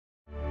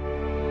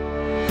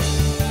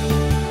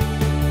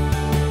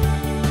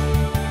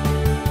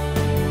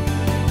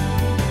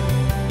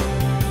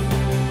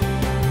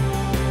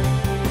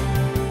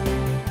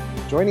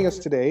Joining us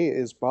today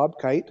is Bob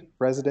Kite,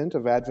 President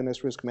of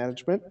Adventist Risk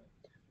Management.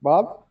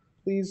 Bob,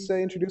 please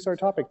introduce our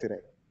topic today.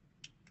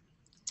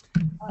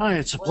 Hi,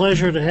 it's a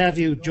pleasure to have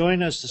you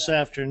join us this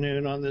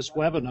afternoon on this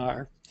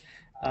webinar.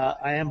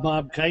 I am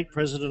Bob Kite,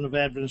 President of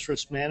Adventist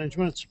Risk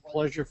Management. It's a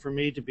pleasure for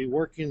me to be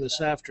working this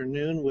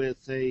afternoon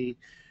with an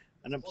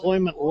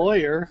employment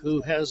lawyer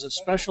who has a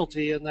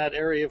specialty in that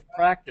area of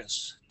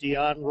practice.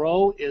 Dion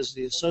Rowe is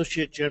the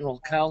Associate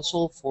General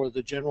Counsel for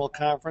the General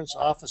Conference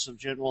Office of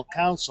General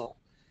Counsel.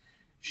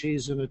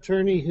 She's an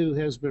attorney who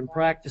has been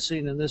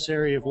practicing in this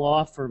area of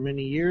law for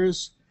many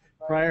years.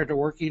 Prior to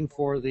working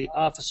for the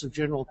Office of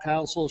General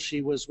Counsel,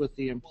 she was with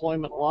the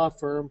employment law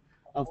firm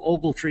of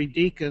Ogletree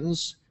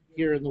Deacons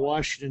here in the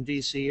Washington,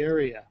 D.C.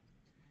 area.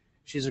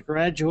 She's a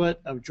graduate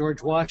of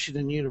George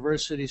Washington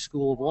University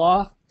School of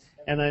Law,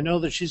 and I know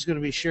that she's going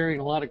to be sharing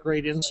a lot of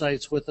great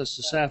insights with us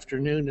this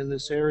afternoon in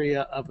this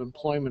area of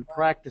employment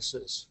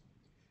practices.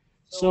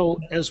 So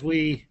as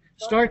we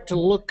start to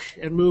look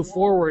and move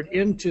forward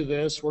into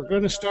this, we're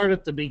going to start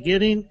at the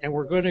beginning, and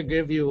we're going to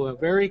give you a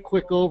very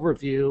quick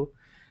overview.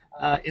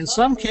 In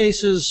some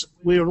cases,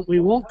 we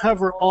won't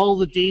cover all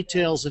the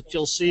details that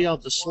you'll see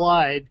on the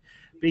slide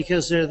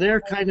because they're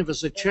there kind of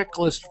as a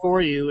checklist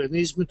for you, and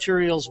these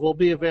materials will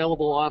be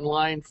available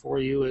online for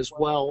you as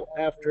well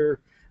after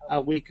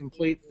we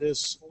complete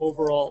this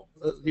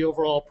the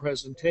overall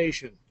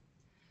presentation.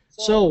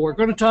 So we're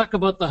going to talk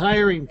about the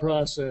hiring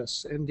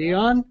process. And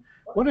Dion,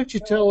 why don't you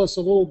tell us a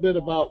little bit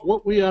about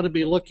what we ought to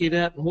be looking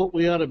at and what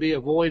we ought to be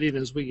avoiding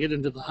as we get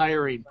into the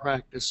hiring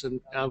practice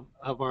of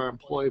our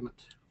employment?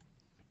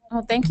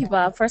 Oh, thank you,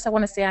 Bob. First, I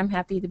want to say I'm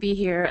happy to be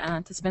here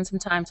to spend some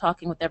time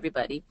talking with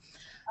everybody.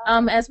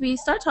 As we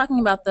start talking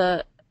about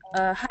the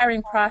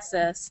hiring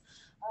process,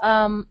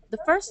 the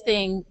first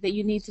thing that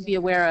you need to be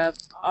aware of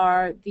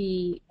are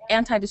the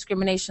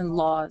anti-discrimination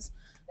laws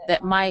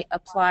that might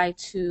apply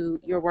to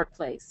your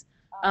workplace.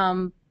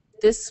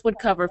 This would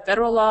cover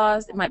federal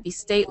laws, it might be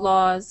state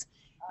laws,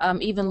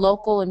 even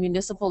local and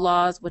municipal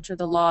laws, which are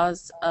the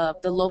laws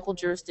of the local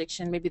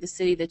jurisdiction, maybe the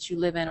city that you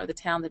live in or the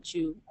town that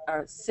you,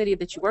 or city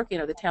that you work in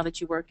or the town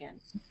that you work in.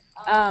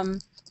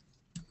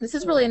 This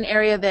is really an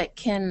area that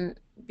can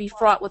be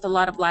fraught with a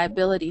lot of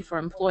liability for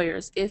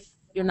employers if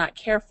you're not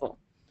careful.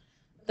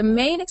 The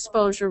main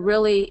exposure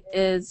really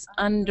is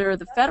under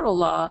the federal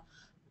law,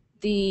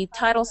 the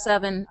Title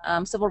VII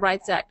Civil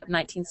Rights Act of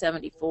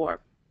 1974.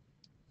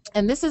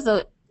 And this is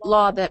a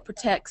law that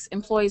protects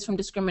employees from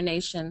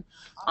discrimination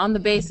on the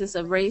basis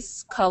of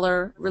race,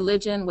 color,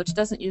 religion, which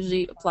doesn't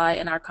usually apply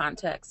in our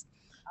context,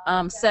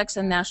 sex,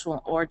 and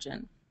national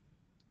origin.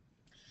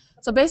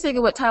 So basically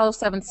what Title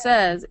VII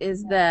says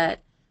is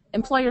that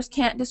employers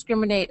can't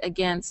discriminate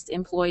against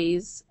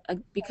employees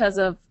because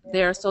of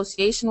their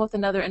association with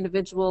another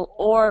individual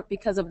or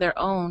because of their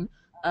own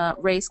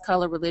race,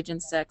 color, religion,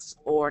 sex,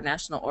 or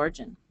national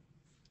origin.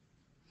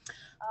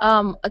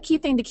 A key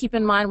thing to keep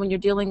in mind when you're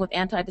dealing with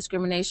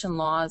anti-discrimination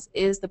laws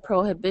is the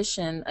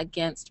prohibition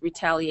against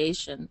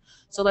retaliation.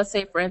 So let's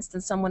say, for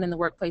instance, someone in the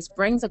workplace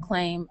brings a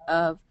claim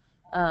of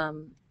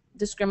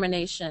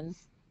discrimination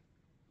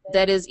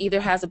that is either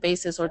has a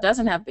basis or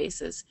doesn't have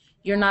basis.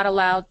 You're not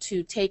allowed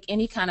to take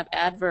any kind of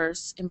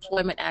adverse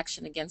employment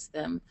action against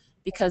them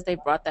because they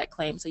brought that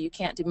claim. So you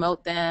can't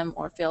demote them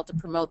or fail to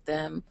promote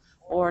them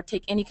or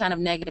take any kind of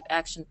negative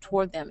action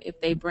toward them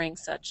if they bring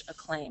such a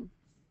claim.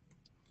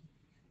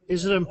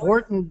 Is it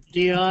important,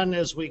 Dion,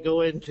 as we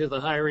go into the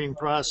hiring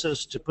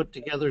process to put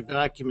together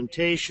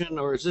documentation,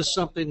 or is this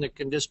something that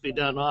can just be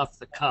done off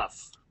the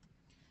cuff?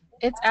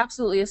 It's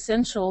absolutely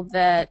essential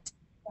that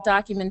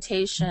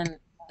documentation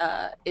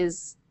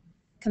is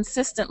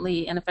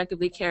consistently and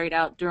effectively carried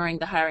out during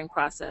the hiring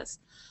process.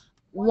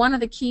 One of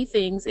the key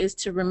things is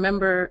to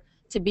remember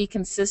to be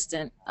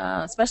consistent,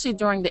 especially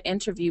during the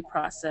interview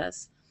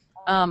process.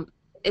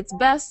 It's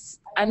best,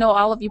 I know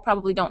all of you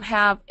probably don't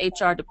have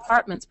HR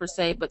departments per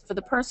se, but for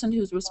the person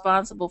who's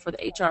responsible for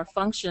the HR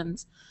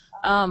functions,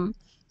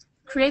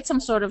 create some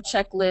sort of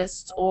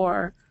checklist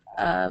or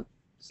I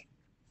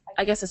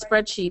guess a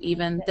spreadsheet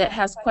even that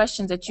has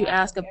questions that you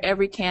ask of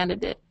every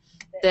candidate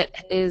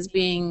that is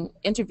being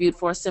interviewed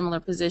for a similar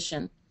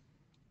position.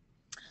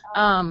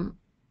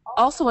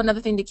 Also,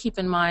 another thing to keep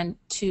in mind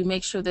to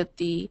make sure that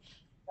the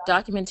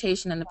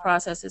documentation and the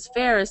process is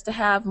fair is to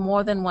have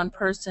more than one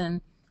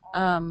person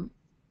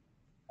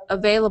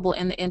available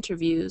in the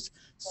interviews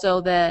so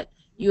that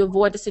you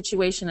avoid the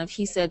situation of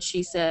he said,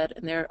 she said,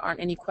 and there aren't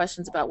any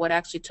questions about what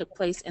actually took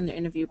place in the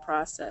interview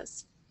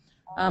process.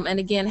 And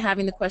again,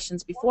 having the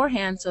questions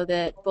beforehand so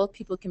that both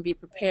people can be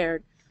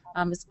prepared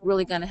is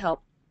really going to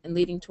help in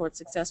leading towards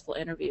successful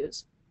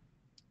interviews.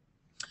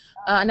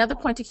 Another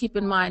point to keep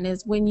in mind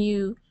is when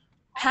you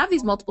have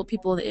these multiple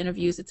people in the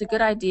interviews, it's a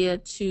good idea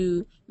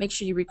to make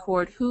sure you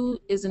record who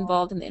is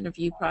involved in the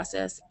interview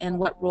process and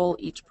what role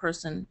each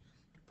person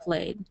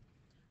played.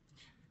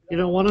 You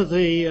know, one of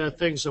the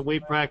things that we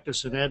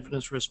practice in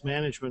Adventist Risk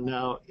Management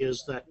now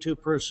is that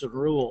two-person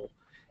rule.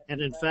 And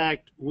in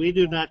fact, we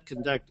do not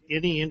conduct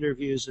any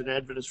interviews in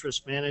Adventist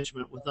Risk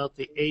Management without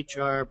the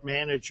HR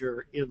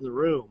manager in the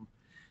room.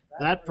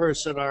 that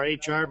person, our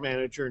HR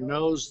manager,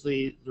 knows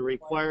the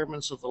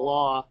requirements of the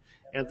law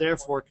and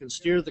therefore can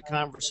steer the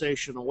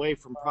conversation away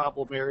from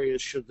problem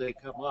areas should they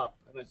come up.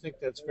 And I think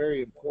that's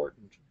very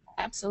important.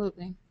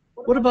 Absolutely.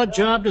 What about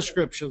job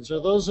descriptions?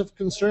 Are those of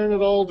concern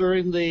at all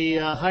during the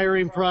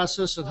hiring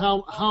process, and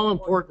how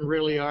important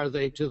really are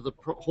they to the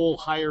whole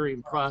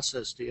hiring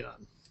process,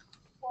 Dion?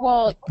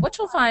 Well, what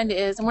you'll find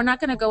is, and we're not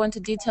going to go into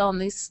detail on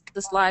the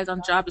slides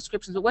on job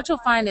descriptions, but what you'll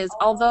find is,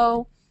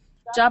 although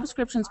job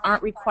descriptions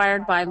aren't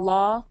required by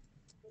law,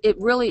 it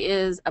really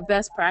is a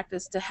best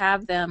practice to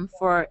have them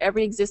for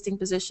every existing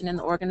position in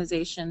the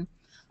organization,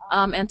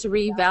 and to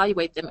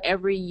reevaluate them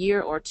every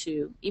year or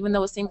two. Even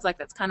though it seems like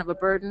that's kind of a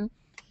burden,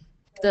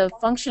 the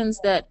functions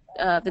that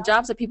the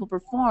jobs that people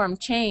perform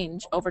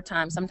change over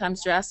time,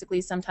 sometimes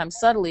drastically, sometimes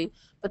subtly,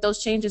 but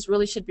those changes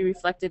really should be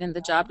reflected in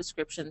the job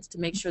descriptions to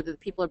make sure that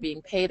people are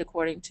being paid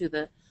according to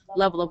the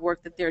level of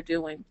work that they're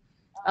doing.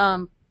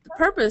 The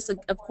purpose,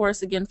 of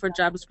course, again, for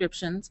job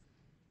descriptions,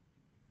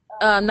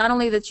 not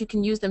only that you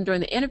can use them during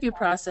the interview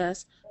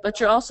process, but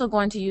you're also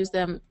going to use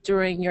them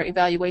during your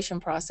evaluation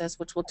process,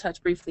 which we'll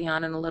touch briefly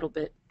on in a little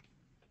bit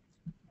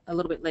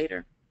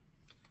later.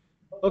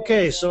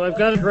 Okay, so I've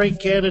got a great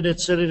candidate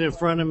sitting in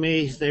front of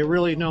me. They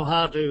really know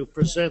how to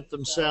present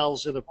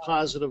themselves in a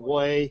positive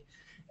way,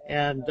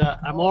 and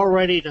I'm all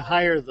ready to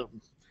hire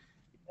them.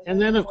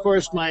 And then, of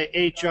course, my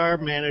HR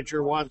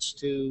manager wants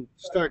to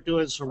start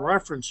doing some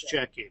reference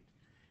checking.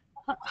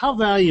 How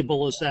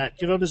valuable is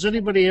that? You know, does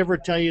anybody ever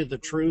tell you the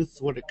truth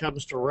when it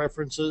comes to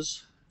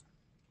references?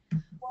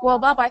 Well,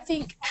 Bob, I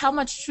think how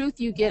much truth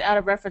you get out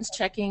of reference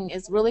checking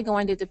is really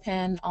going to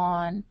depend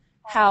on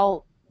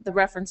how the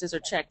references are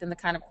checked and the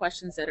kind of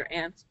questions that are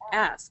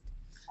asked.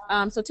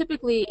 So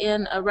typically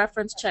in a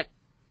reference check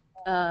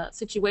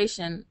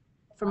situation,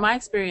 from my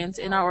experience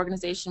in our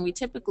organization, we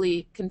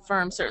typically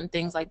confirm certain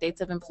things like dates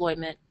of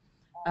employment,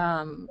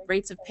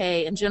 rates of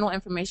pay, and general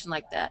information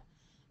like that.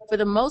 For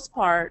the most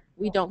part,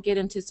 we don't get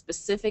into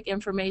specific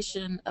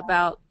information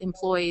about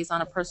employees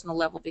on a personal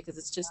level because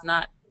it's just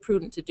not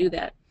prudent to do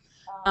that.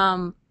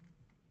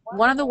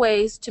 One of the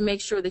ways to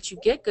make sure that you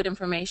get good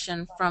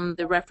information from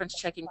the reference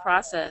checking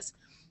process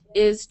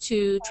is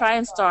to try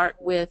and start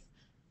with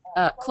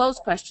closed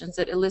questions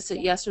that elicit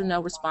yes or no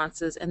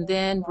responses, and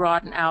then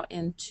broaden out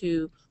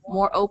into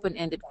more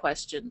open-ended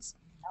questions.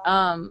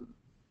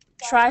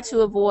 Try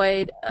to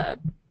avoid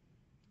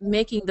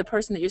making the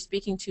person that you're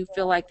speaking to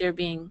feel like they're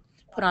being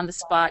put on the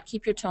spot.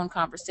 Keep your tone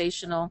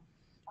conversational,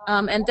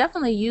 and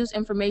definitely use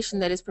information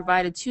that is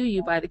provided to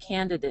you by the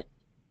candidate.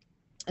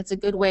 It's a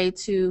good way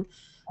to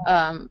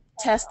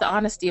test the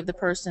honesty of the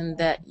person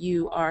that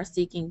you are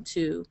seeking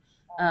to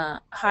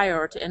hire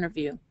or to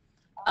interview.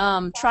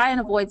 Try and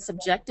avoid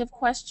subjective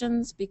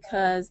questions,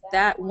 because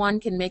that one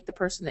can make the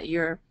person that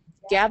you're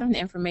gathering the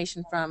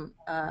information from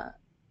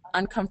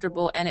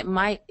uncomfortable, and it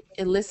might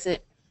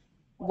elicit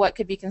what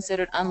could be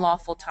considered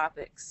unlawful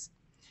topics.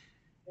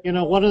 You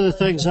know, one of the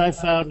things I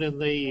found in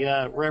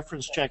the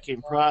reference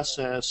checking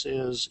process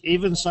is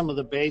even some of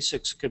the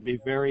basics can be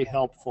very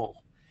helpful.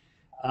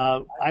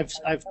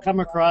 I've come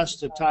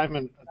across a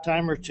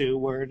time or two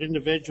where an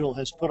individual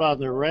has put on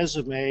their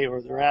resume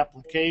or their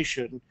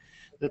application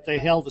that they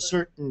held a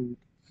certain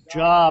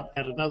job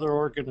at another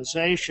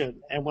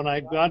organization, and when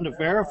I'd gone to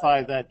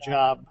verify that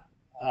job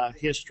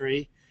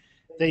history,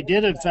 they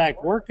did in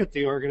fact work at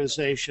the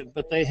organization,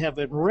 but they have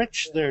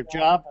enriched their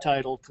job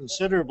title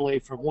considerably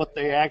from what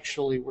they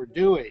actually were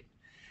doing.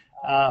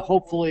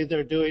 Hopefully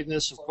they're doing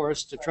this, of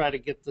course, to try to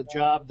get the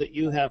job that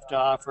you have to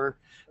offer,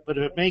 but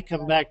it may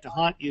come back to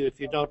haunt you if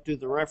you don't do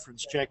the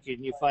reference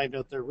checking. You find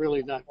out they're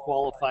really not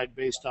qualified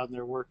based on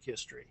their work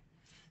history.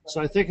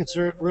 So I think it's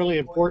really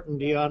important,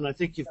 Dion. I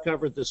think you've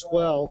covered this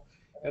well.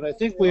 And I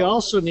think we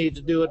also need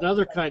to do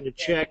another kind of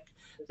check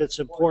that's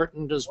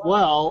important as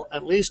well,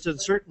 at least in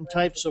certain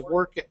types of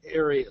work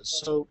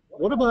areas. So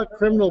what about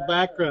criminal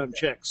background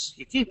checks?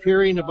 You keep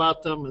hearing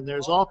about them, and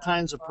there's all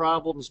kinds of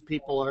problems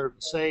people are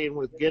saying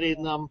with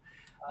getting them.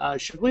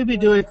 Should we be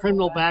doing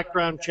criminal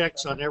background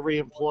checks on every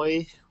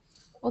employee?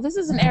 Well, this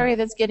is an area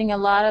that's getting a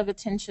lot of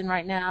attention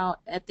right now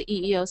at the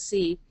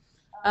EEOC.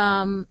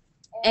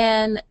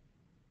 And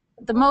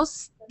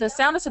the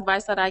soundest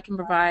advice that I can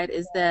provide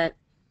is that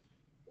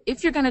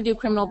if you're going to do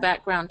criminal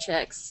background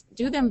checks,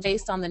 do them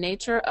based on the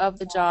nature of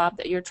the job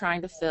that you're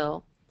trying to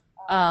fill.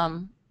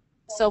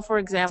 So, for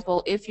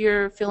example, if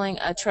you're filling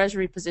a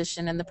treasury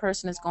position and the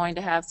person is going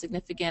to have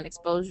significant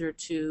exposure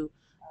to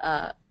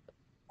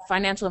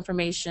financial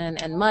information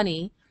and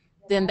money,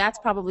 then that's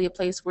probably a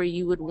place where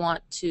you would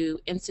want to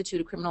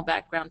institute a criminal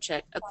background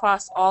check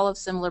across all of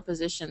similar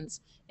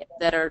positions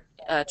that are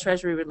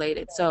treasury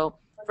related. So,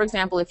 for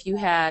example, if you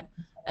had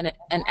an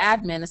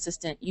admin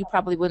assistant, you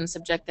probably wouldn't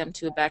subject them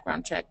to a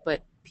background check,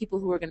 but people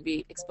who are going to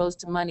be exposed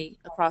to money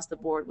across the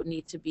board would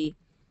need to be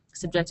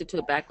subjected to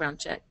a background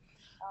check.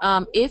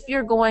 If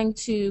you're going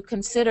to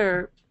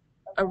consider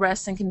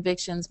arrests and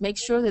convictions, make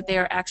sure that they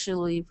are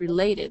actually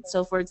related.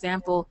 So, for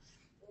example,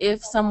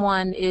 if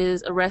someone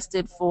is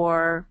arrested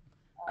for,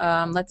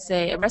 let's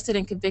say, arrested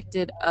and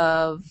convicted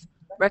of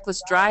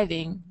reckless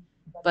driving,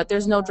 but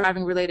there's no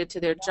driving related to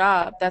their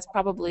job, that's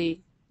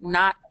probably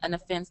not an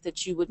offense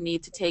that you would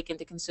need to take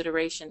into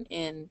consideration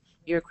in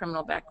your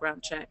criminal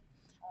background check.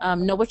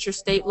 Know what your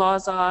state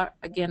laws are.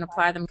 Again,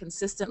 apply them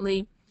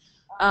consistently.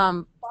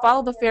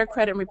 Follow the Fair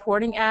Credit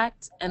Reporting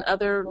Act and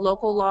other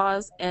local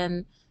laws.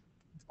 And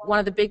one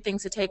of the big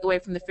things to take away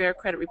from the Fair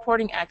Credit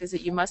Reporting Act is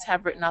that you must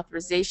have written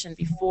authorization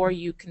before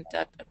you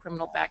conduct a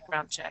criminal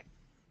background check.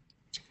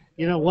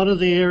 You know, one of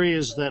the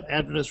areas that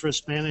Adventist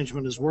Risk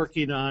Management is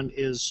working on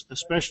is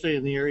especially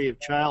in the area of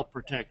child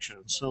protection.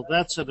 So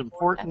that's an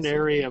important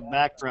area of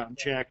background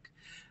check.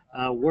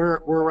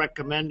 We're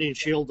recommending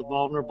Shield the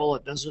Vulnerable.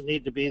 It doesn't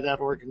need to be that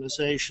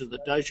organization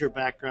that does your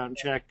background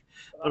check.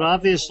 But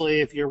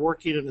obviously, if you're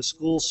working in a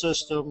school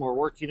system or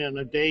working in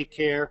a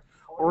daycare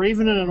or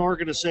even in an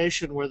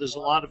organization where there's a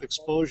lot of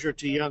exposure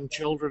to young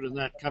children and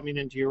that coming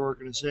into your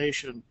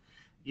organization,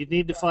 you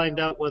need to find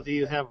out whether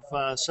you have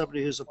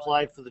somebody who's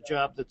applied for the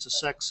job that's a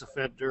sex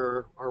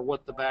offender or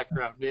what the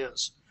background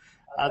is.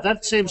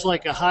 That seems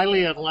like a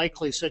highly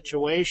unlikely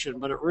situation,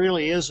 but it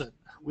really isn't.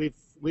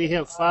 We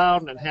have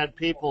found and had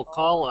people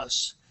call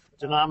us,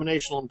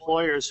 denominational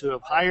employers who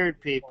have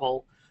hired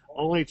people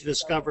only to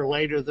discover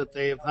later that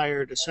they have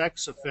hired a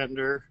sex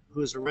offender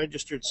who's a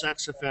registered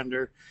sex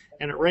offender,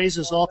 and it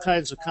raises all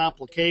kinds of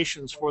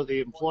complications for the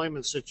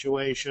employment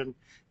situation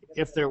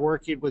if they're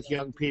working with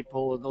young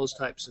people and those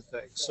types of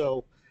things.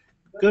 So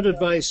good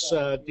advice,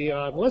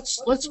 Dion.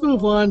 Let's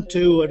move on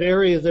to an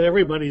area that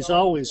everybody's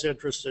always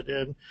interested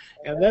in,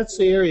 and that's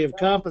the area of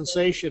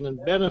compensation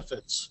and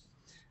benefits.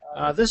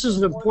 This is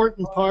an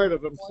important part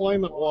of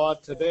employment law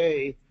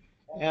today,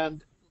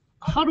 and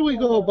how do we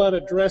go about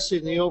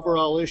addressing the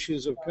overall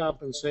issues of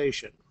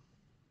compensation?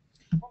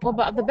 Well,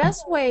 but the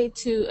best way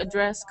to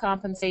address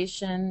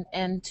compensation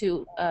and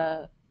to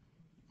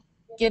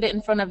get it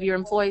in front of your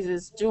employees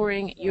is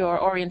during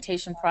your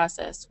orientation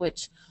process,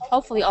 which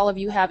hopefully all of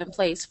you have in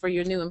place for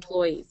your new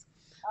employees.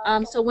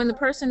 So when the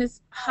person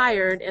is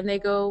hired and they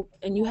go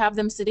and you have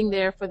them sitting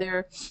there for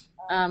their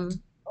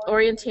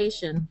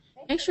orientation,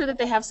 make sure that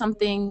they have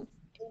something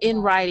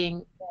in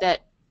writing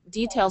that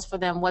details for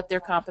them what their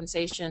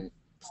compensation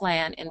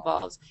plan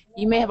involves.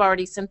 You may have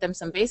already sent them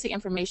some basic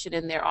information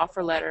in their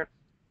offer letter.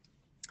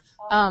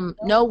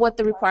 Know what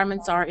the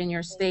requirements are in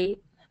your state.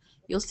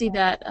 You'll see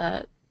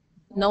that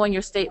knowing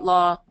your state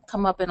law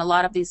come up in a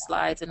lot of these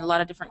slides in a lot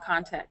of different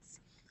contexts.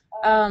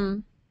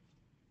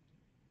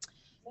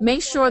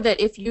 Make sure that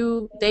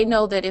they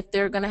know that if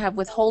they're going to have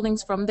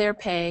withholdings from their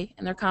pay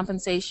and their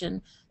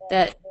compensation,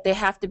 that they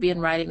have to be in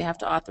writing. They have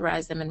to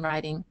authorize them in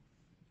writing.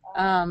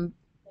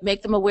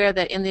 Make them aware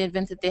that in the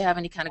event that they have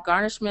any kind of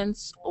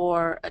garnishments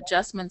or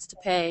adjustments to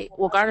pay,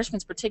 well,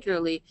 garnishments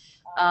particularly,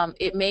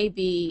 it may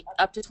be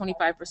up to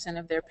 25%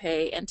 of their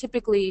pay, and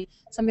typically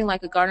something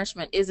like a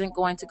garnishment isn't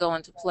going to go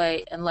into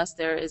play unless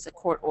there is a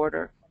court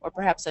order or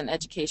perhaps an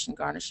education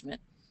garnishment.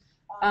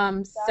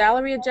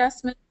 Salary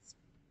adjustments.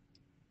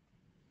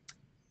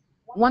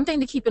 One thing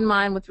to keep in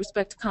mind with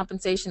respect to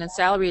compensation and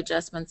salary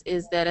adjustments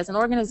is that as an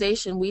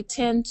organization, we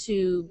tend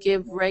to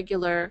give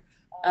regular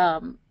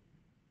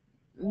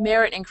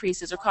merit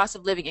increases or cost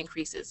of living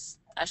increases,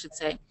 I should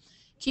say.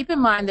 Keep in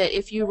mind that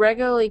if you're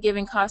regularly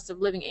giving cost of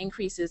living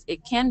increases,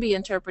 it can be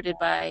interpreted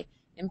by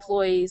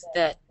employees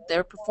that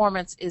their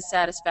performance is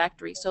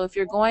satisfactory. So if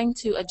you're going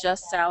to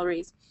adjust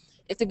salaries,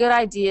 it's a good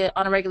idea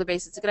on a regular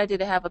basis. It's a good idea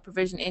to have a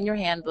provision in your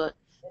handbook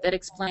that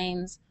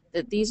explains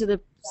that these are the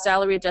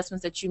salary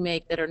adjustments that you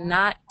make that are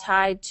not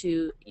tied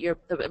to the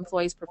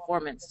employee's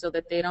performance, so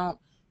that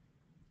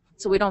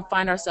we don't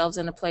find ourselves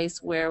in a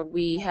place where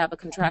we have a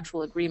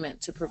contractual agreement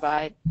to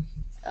provide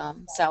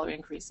salary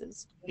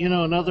increases. You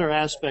know, another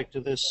aspect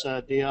of this,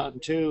 Dion,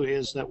 too,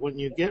 is that when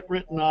you get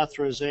written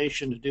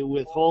authorization to do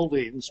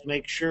withholdings,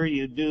 make sure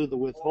you do the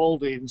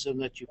withholdings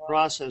and that you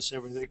process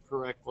everything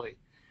correctly.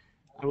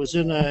 I was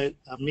in a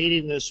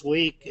meeting this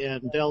week,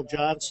 and Del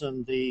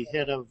Johnson, the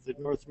head of the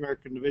North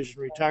American Division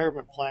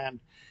Retirement Plan,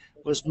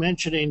 was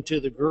mentioning to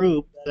the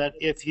group that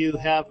if you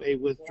have a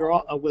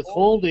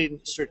withholding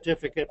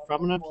certificate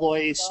from an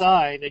employee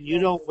signed and you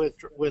don't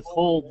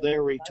withhold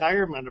their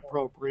retirement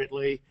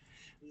appropriately,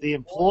 the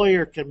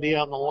employer can be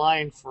on the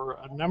line for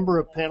a number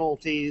of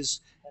penalties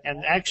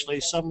and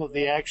actually some of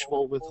the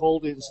actual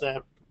withholdings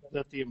that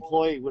the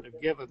employee would have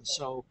given.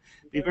 So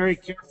be very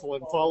careful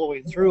in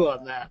following through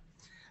on that.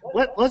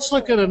 Let's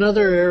look at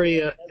another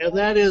area, and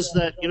that is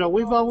that, you know,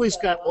 we've always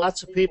got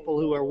lots of people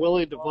who are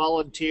willing to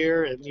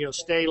volunteer and, you know,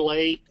 stay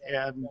late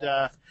and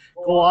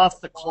go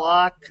off the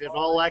clock and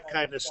all that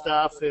kind of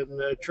stuff in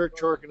the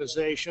church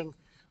organization.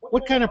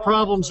 What kind of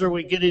problems are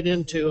we getting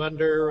into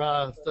under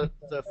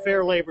the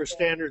Fair Labor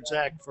Standards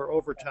Act for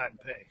overtime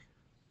pay?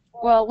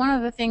 Well, one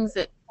of the things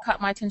that caught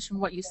my attention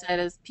from what you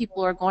said is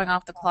people are going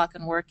off the clock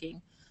and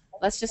working.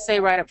 Let's just say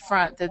right up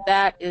front that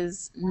that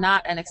is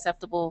not an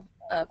acceptable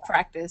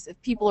practice.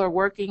 If people are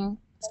working,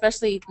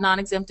 especially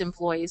non-exempt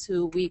employees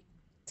who we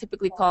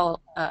typically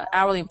call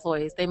hourly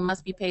employees, they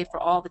must be paid for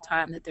all the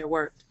time that they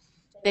work.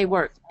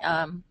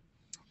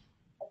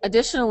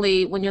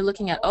 Additionally, when you're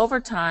looking at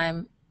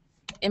overtime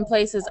in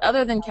places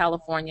other than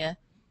California,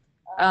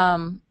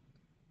 Um,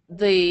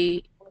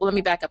 let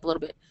me back up a little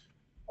bit.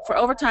 For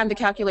overtime, the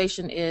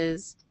calculation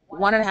is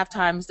 1.5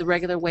 times the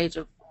regular wage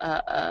of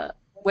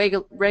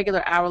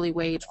regular hourly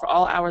wage for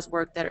all hours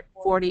worked that are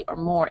 40 or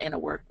more in a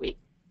work week.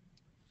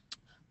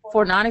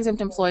 For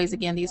non-exempt employees,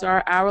 again, these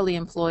are hourly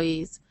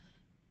employees.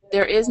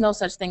 There is no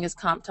such thing as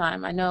comp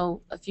time. I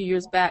know a few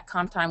years back,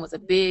 comp time was a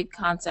big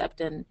concept,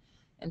 and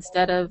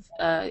instead of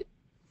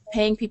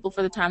paying people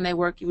for the time they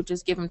work, you would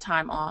just give them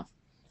time off.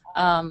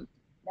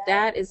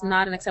 That is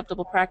not an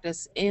acceptable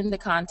practice in the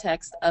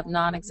context of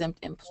non-exempt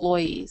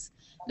employees.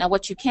 Now,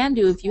 what you can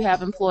do if you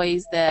have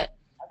employees that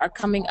are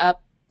coming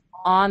up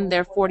on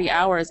their 40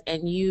 hours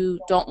and you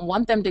don't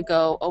want them to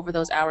go over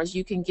those hours,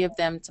 you can give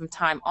them some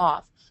time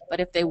off. But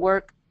if they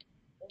work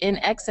in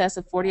excess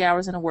of 40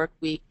 hours in a work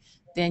week,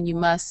 then you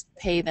must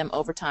pay them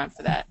overtime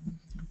for that.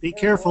 Be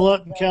careful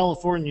out in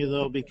California,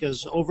 though,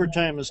 because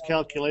overtime is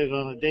calculated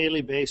on a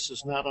daily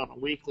basis, not on a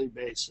weekly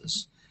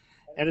basis.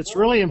 And it's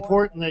really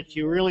important that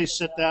you really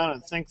sit down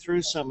and think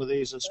through some of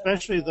these,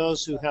 especially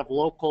those who have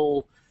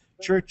local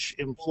church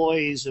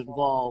employees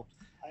involved.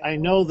 I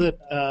know that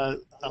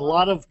a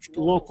lot of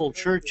local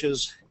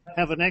churches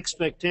have an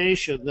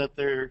expectation that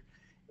their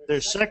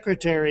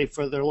secretary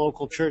for their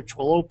local church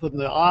will open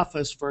the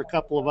office for a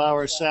couple of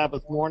hours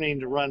Sabbath morning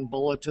to run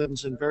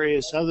bulletins and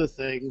various other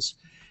things.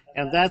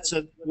 And that's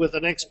with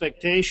an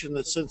expectation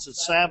that since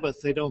it's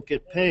Sabbath, they don't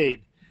get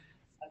paid.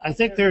 I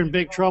think they're in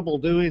big trouble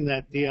doing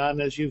that,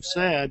 Dion. As you've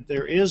said,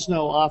 there is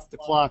no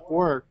off-the-clock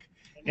work.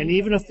 And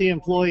even if the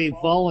employee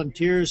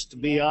volunteers to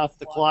be off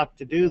the clock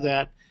to do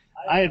that,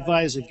 I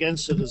advise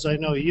against it, as I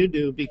know you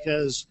do,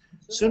 because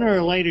sooner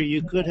or later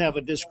you could have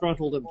a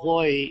disgruntled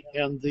employee,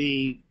 and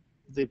the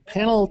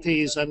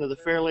penalties under the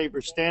Fair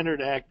Labor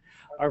Standard Act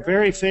are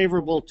very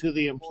favorable to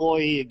the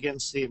employee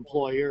against the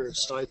employer.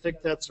 So I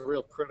think that's a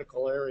real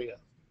critical area.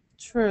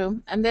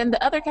 True. And then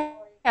the other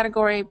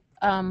category,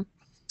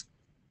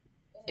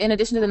 in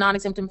addition to the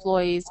non-exempt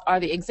employees, are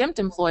the exempt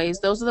employees.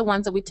 Those are the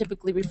ones that we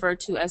typically refer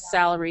to as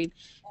salaried.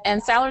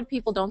 And salaried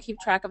people don't keep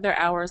track of their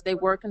hours. They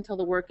work until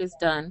the work is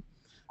done.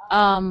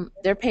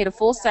 They're paid a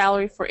full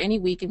salary for any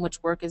week in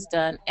which work is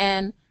done.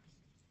 And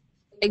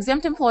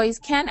exempt employees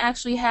can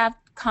actually have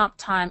comp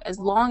time as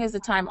long as the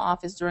time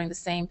off is during the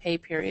same pay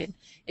period.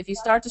 If you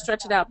start to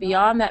stretch it out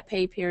beyond that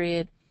pay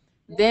period,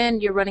 then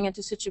you're running into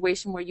a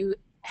situation where you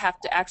have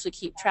to actually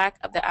keep track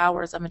of the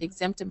hours of an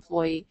exempt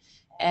employee.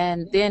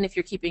 And then if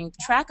you're keeping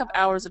track of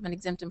hours of an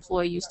exempt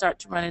employee, you start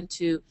to run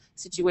into a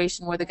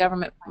situation where the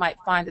government might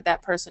find that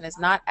that person is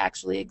not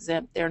actually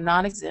exempt, they're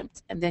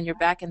non-exempt, and then you're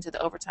back into the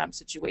overtime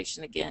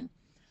situation again.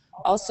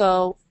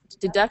 Also,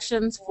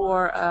 deductions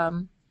for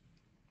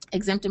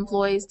exempt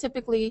employees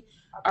typically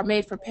are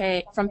made from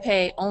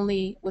pay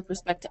only with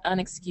respect to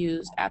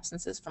unexcused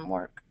absences from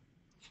work.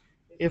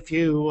 If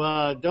you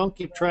don't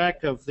keep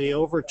track of the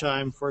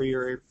overtime for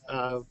your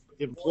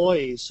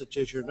employees, such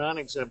as your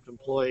non-exempt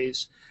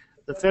employees,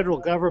 the federal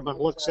government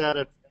looks at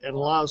it and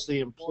allows the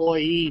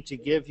employee to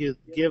give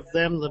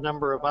them the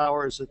number of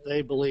hours that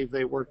they believe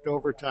they worked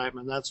overtime,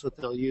 and that's what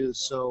they'll use.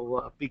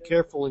 So be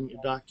careful in your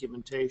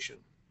documentation.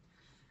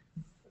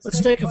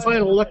 Let's take a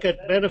final look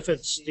at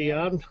benefits,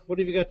 Dion. What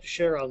have you got to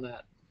share on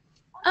that?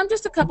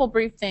 Just a couple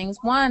brief things.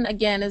 One,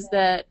 again, is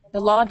that the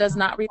law does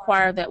not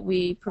require that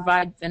we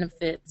provide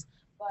benefits,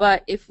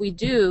 but if we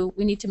do,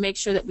 we need to make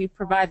sure that we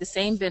provide the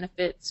same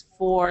benefits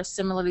for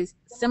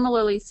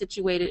similarly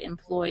situated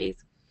employees.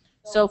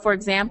 So, for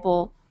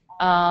example,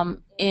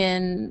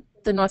 in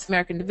the North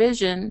American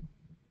division,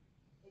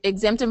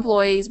 exempt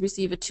employees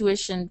receive a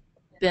tuition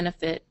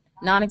benefit.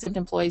 Non-exempt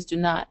employees do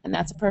not, and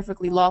that's a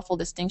perfectly lawful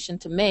distinction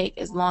to make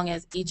as long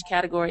as each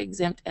category,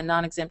 exempt and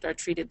non-exempt, are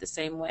treated the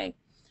same way.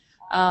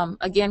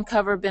 Again,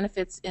 cover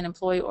benefits in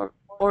employee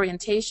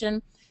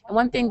orientation. And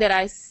one thing that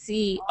I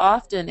see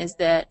often is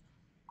that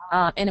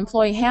in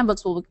employee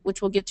handbooks,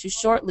 which we'll get to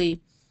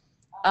shortly,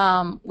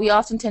 we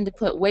often tend to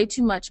put way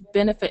too much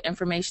benefit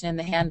information in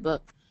the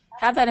handbook.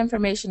 Have that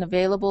information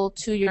available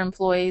to your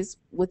employees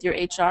with your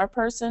HR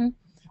person,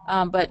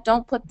 but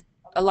don't put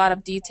a lot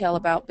of detail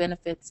about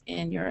benefits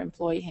in your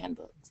employee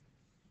handbooks.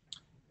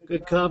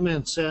 Good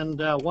comments. And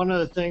one of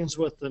the things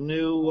with the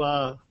new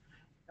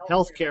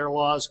healthcare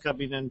laws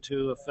coming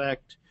into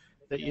effect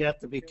that you have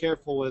to be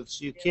careful with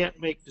is you can't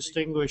make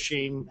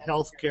distinguishing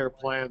healthcare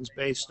plans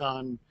based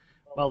on,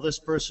 well, this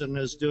person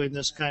is doing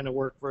this kind of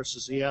work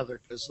versus the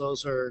other, because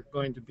those are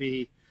going to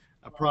be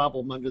a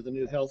problem under the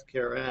new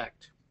Healthcare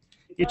Act.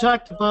 You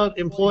talked about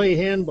employee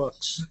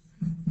handbooks.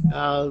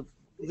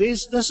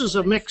 This is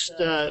a mixed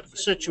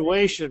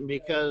situation,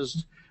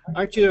 because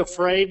aren't you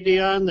afraid,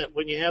 Dion, that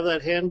when you have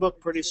that handbook,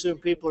 pretty soon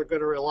people are going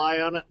to rely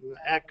on it and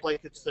act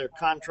like it's their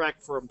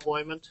contract for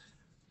employment?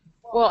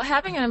 Well,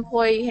 having an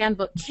employee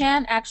handbook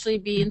can actually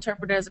be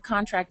interpreted as a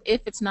contract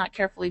if it's not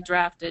carefully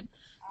drafted.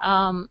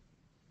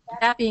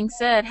 That being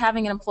said,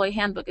 having an employee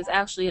handbook is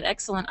actually an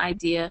excellent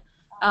idea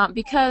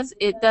because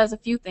it does a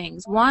few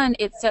things. One,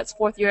 it sets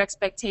forth your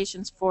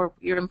expectations for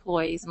your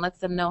employees and lets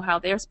them know how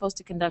they're supposed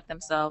to conduct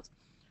themselves.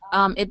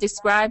 It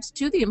describes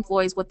to the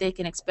employees what they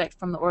can expect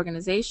from the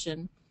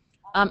organization.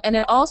 And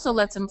it also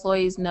lets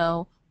employees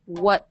know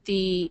what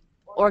the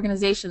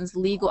organization's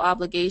legal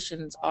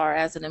obligations are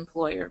as an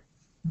employer.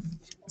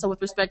 So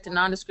with respect to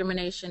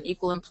non-discrimination,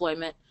 equal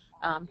employment,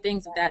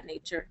 things of that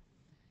nature.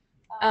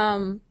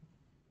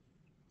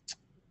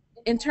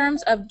 In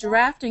terms of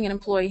drafting an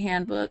employee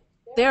handbook,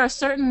 there are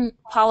certain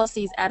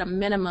policies at a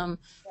minimum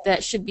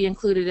that should be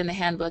included in the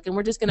handbook, and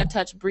we're just going to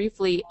touch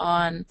briefly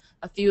on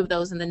a few of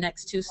those in the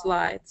next 2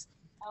 slides.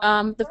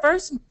 The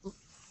first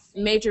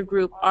major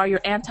group are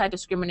your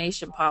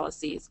anti-discrimination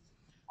policies.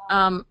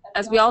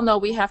 As we all know,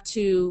 we have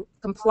to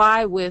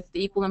comply with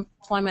the equal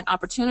employment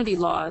opportunity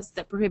laws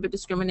that prohibit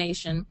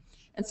discrimination,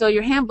 and so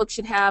your handbook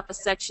should have a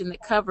section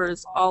that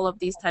covers all of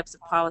these types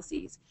of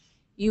policies.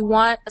 You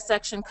want a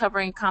section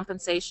covering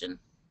compensation.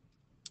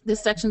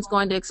 This section is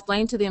going to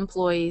explain to the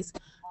employees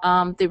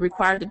the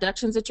required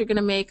deductions that you're going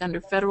to make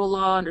under federal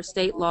law, under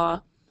state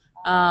law,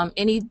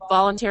 any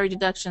voluntary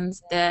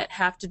deductions that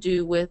have to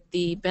do with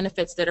the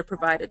benefits that are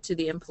provided to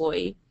the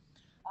employee.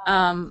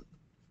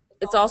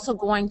 It's also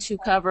going to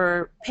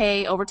cover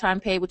pay, overtime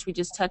pay, which we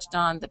just touched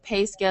on, the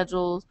pay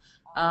schedules,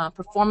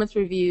 performance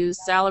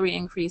reviews, salary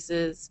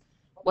increases,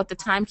 what the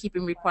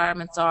timekeeping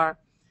requirements are,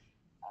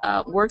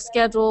 work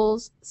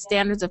schedules,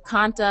 standards of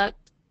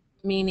conduct,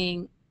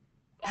 meaning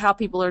how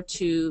people are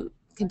to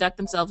conduct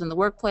themselves in the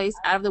workplace,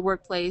 out of the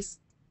workplace,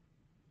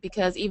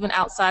 because even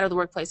outside of the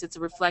workplace, it's a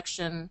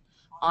reflection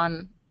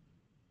on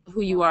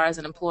who you are as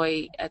an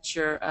employee at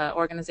your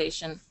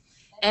organization,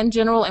 and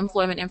general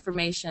employment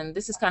information.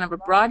 This is kind of a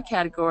broad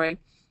category,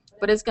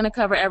 but it's going to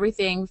cover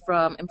everything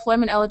from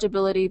employment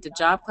eligibility to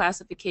job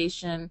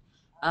classification,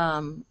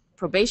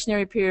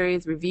 probationary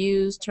periods,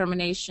 reviews,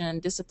 termination,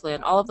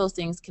 discipline. All of those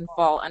things can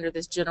fall under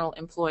this general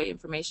employee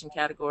information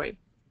category.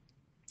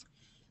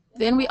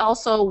 Then we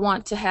also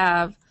want to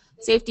have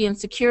safety and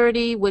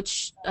security,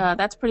 which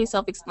that's pretty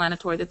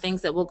self-explanatory, the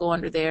things that will go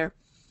under there.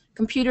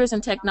 Computers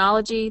and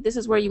technology, this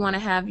is where you want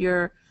to have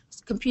your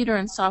computer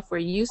and software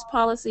use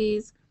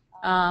policies,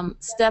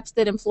 steps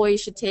that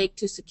employees should take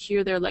to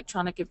secure their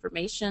electronic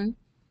information.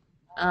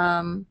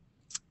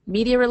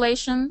 Media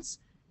relations,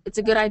 it's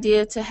a good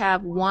idea to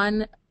have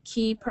one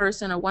key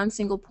person or one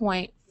single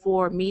point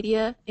for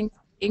media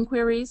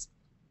inquiries.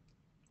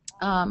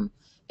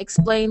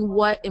 Explain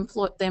what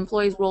the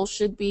employee's role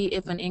should be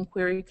if an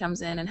inquiry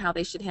comes in and how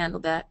they should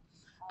handle that.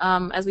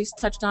 As we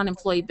touched on,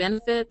 employee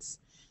benefits.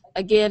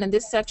 Again, in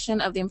this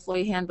section of the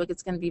employee handbook,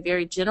 it's going to be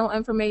very general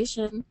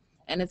information,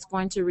 and it's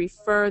going to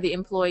refer the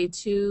employee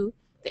to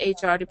the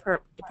HR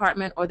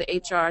department or the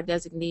HR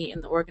designee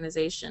in the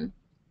organization.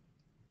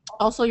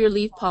 Also, your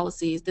leave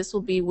policies. This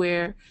will be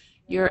where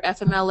your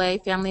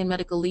FMLA, Family and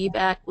Medical Leave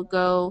Act, will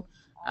go.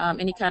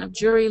 Any kind of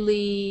jury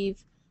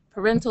leave,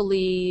 parental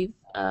leave,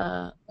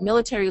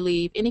 military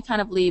leave, any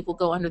kind of leave will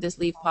go under this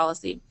leave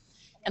policy.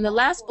 And the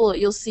last bullet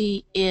you'll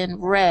see in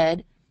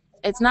red,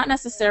 it's not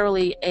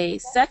necessarily a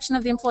section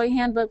of the employee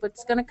handbook, but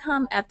it's going to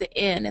come at the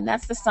end, and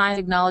that's the signed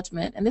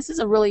acknowledgement. And this is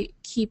a really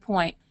key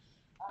point.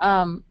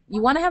 You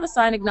want to have a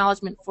signed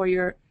acknowledgement for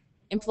your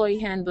employee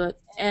handbook,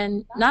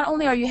 and not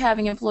only are you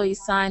having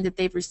employees sign that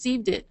they've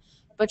received it,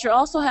 but you're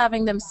also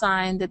having them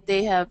sign that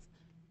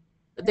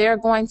they're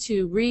going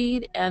to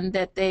read, and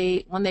that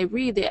when they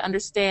read, they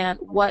understand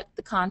what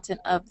the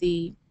content of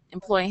the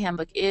employee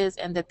handbook is,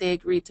 and that they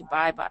agree to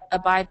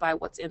abide by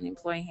what's in the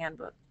employee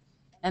handbook.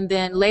 And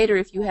then later,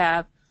 if you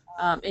have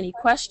any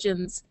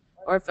questions,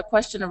 or if a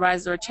question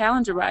arises or a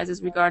challenge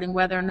arises regarding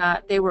whether or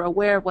not they were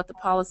aware of what the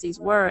policies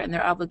were and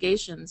their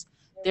obligations,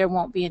 there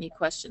won't be any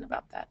question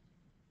about that.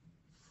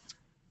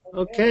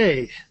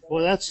 Okay,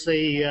 well, that's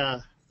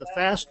the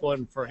fast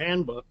one for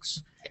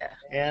handbooks. Yeah.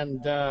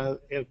 And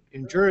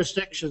in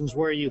jurisdictions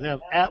where you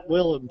have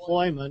at-will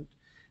employment,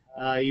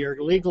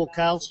 your legal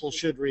counsel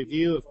should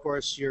review, of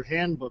course, your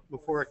handbook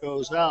before it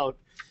goes out,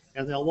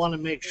 and they'll want to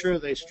make sure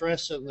they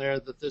stress in there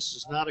that this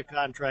is not a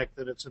contract,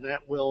 that it's an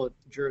at-will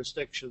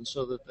jurisdiction,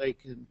 so that they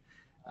can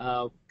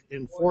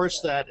enforce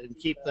that and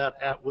keep that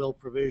at-will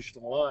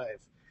provision alive.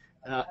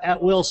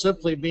 At-will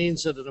simply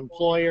means that an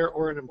employer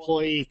or an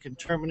employee can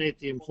terminate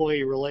the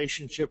employee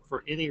relationship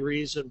for any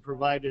reason,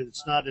 provided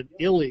it's not an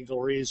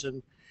illegal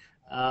reason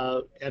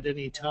at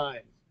any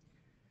time.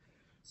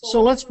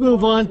 So let's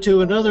move on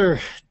to another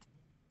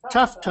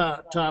tough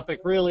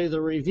topic, really,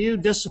 the review,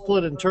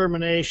 discipline, and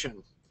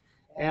termination.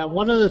 And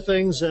one of the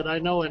things that I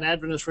know in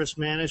Adventist Risk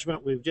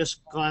Management, we've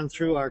just gone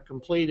through our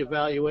complete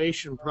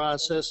evaluation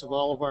process of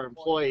all of our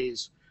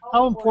employees.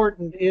 How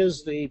important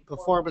is the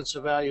performance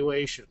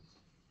evaluation?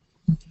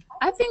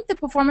 I think the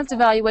performance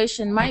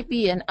evaluation might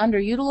be an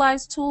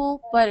underutilized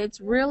tool, but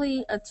it's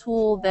really a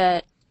tool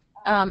that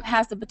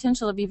has the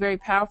potential to be very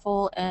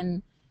powerful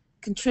and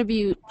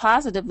contribute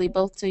positively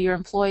both to your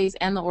employees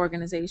and the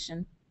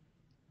organization.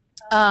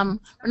 We're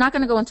not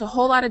going to go into a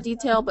whole lot of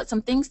detail, but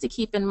some things to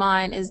keep in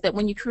mind is that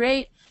when you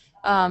create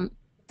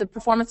the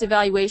performance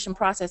evaluation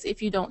process,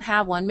 if you don't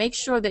have one, make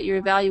sure that your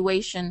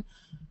evaluation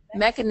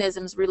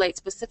mechanisms relate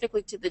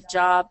specifically to the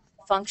job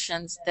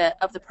functions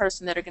of the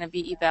person that are going to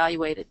be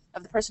evaluated,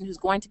 of the person who's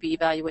going to be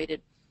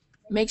evaluated.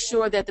 Make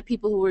sure that the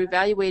people who are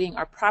evaluating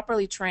are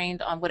properly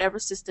trained on whatever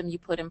system you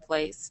put in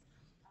place.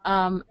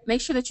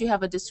 Make sure that you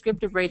have a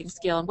descriptive rating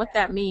scale, and what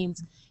that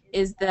means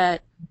is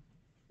that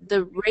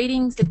the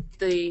ratings that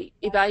the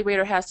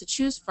evaluator has to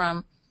choose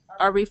from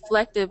are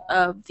reflective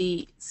of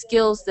the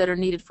skills that are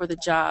needed for the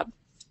job.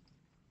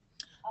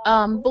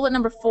 Bullet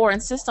number 4,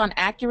 insist on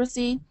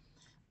accuracy.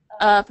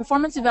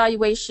 Performance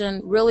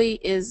evaluation really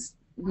is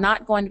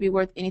not going to be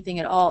worth anything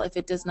at all if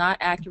it does not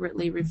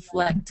accurately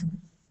reflect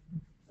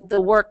the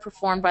work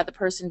performed by the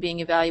person being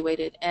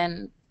evaluated.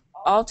 And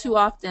all too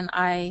often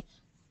I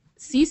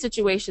see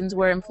situations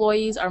where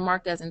employees are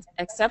marked as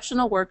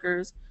exceptional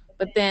workers,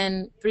 but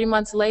then 3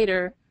 months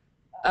later,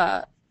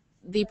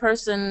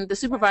 the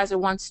supervisor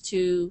wants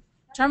to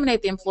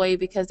terminate the employee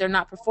because they're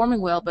not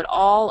performing well, but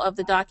all of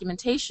the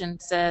documentation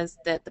says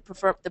that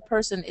the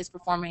person is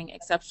performing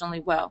exceptionally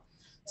well.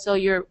 So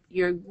you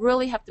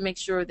really have to make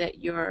sure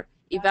that your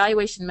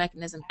evaluation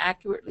mechanism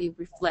accurately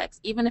reflects,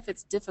 even if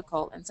it's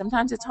difficult. And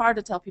sometimes it's hard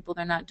to tell people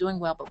they're not doing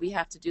well, but we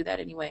have to do that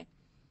anyway.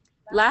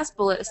 Last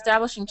bullet,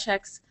 establishing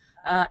checks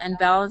and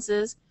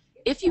balances.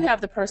 If you have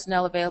the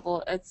personnel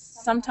available, it's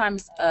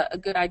sometimes a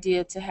good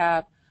idea to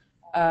have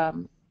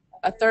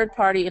a third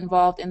party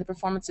involved in the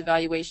performance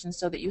evaluation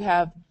so that you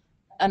have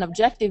an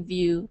objective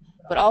view,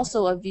 but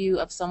also a view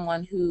of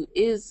someone who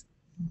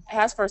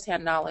has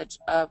firsthand knowledge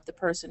of the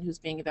person who's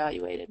being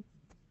evaluated.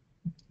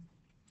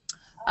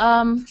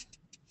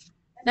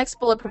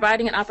 Next bullet,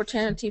 providing an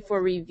opportunity for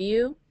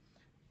review.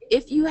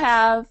 If you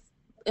have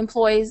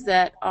employees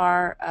that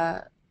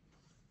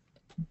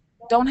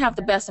don't have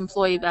the best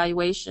employee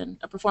evaluation,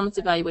 a performance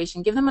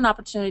evaluation, give them an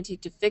opportunity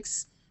to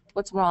fix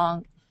what's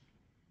wrong.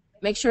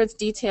 Make sure it's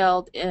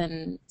detailed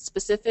in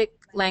specific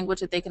language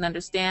that they can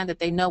understand, that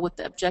they know what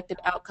the objective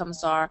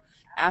outcomes are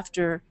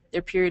after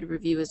their period of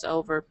review is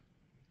over.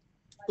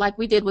 Like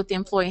we did with the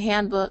employee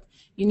handbook,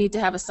 you need to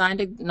have a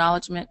signed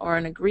acknowledgement or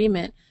an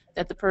agreement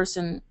that the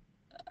person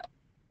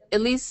at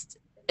least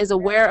is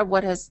aware of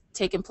what has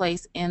taken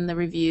place in the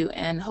review,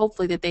 and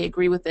hopefully that they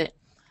agree with it.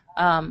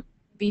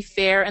 Be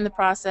fair in the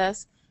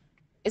process.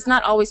 It's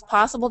not always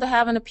possible to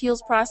have an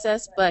appeals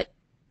process, but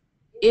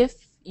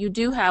if you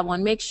do have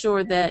one, make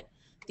sure that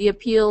the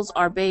appeals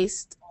are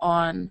based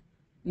on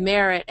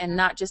merit and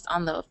not just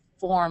on the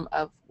form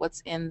of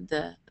what's in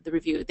the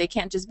review. They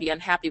can't just be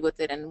unhappy with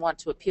it and want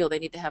to appeal. They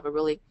need to have a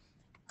really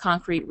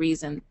concrete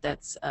reason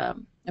that's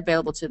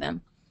available to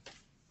them.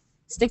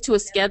 Stick to a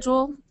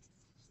schedule.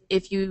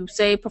 If you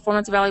say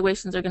performance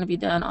evaluations are going to be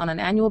done on an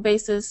annual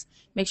basis,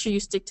 make sure you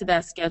stick to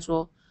that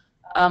schedule.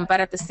 But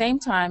at the same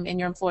time, in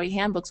your employee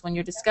handbooks, when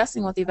you're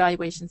discussing what the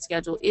evaluation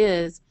schedule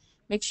is,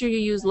 make sure you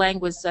use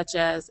language such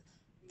as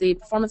the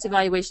performance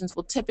evaluations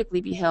will typically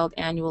be held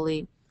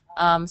annually,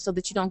 so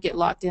that you don't get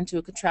locked into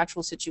a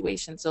contractual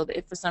situation, so that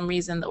if for some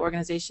reason the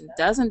organization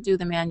doesn't do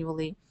them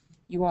annually,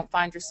 you won't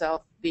find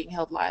yourself being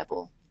held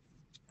liable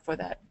for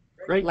that.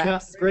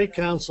 Great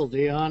counsel,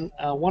 Dion.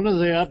 One of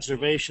the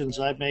observations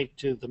I make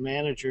to the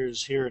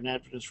managers here in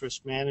Adventist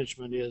Risk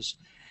Management is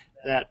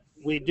that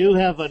we do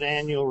have an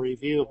annual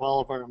review of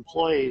all of our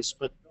employees,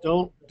 but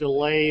don't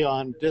delay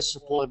on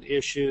discipline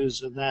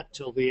issues and that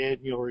till the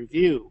annual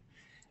review.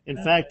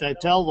 In fact, I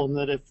tell them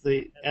that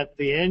at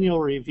the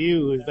annual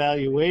review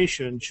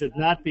evaluation should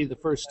not be the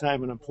first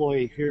time an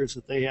employee hears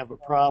that they have a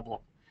problem,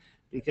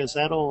 because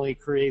that only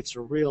creates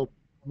a real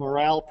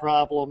morale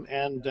problem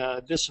and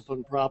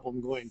discipline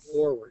problem going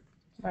forward.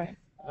 Right.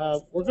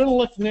 We're going to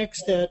look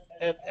next at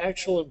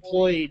actual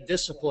employee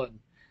discipline.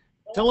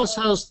 Tell us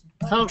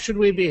how should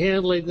we be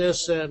handling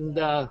this, and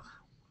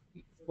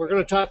we're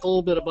going to talk a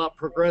little bit about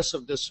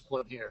progressive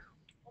discipline here.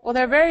 Well,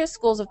 there are various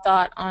schools of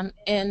thought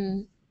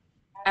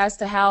as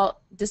to how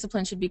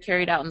discipline should be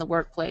carried out in the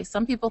workplace.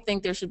 Some people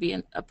think there should be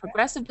a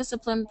progressive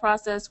discipline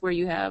process where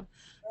you have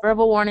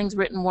verbal warnings,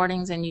 written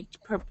warnings, and you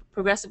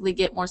progressively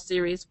get more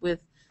serious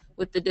with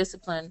the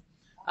discipline.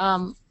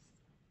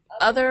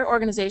 Other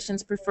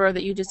organizations prefer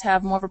that you just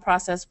have more of a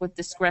process with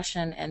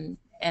discretion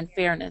and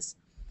fairness.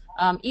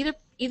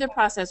 Either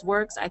process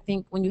works. I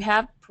think when you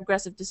have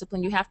progressive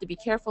discipline, you have to be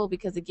careful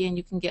because, again,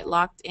 you can get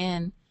locked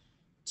in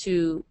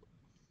to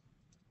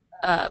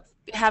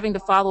having to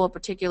follow a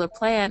particular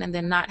plan and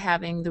then not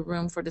having the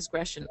room for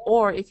discretion.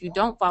 Or if you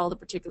don't follow the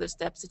particular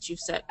steps that you've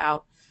set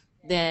out,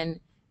 then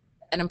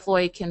an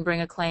employee can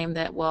bring a claim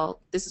that,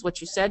 well, this is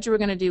what you said you were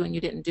going to do and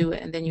you didn't do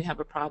it, and then you have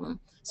a problem.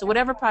 So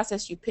whatever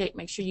process you pick,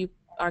 make sure you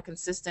are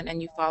consistent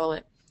and you follow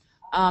it.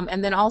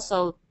 And then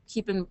also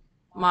keep in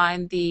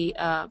mind the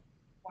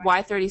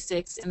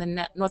Y36 in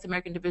the North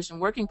American Division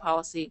Working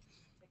Policy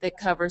that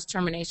covers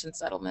termination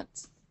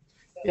settlements.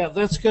 Yeah,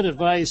 that's good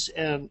advice.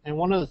 And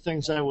one of the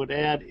things I would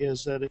add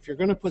is that if you're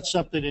going to put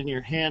something in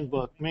your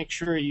handbook, make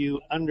sure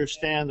you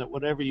understand that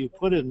whatever you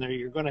put in there,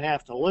 you're going to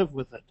have to live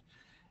with it.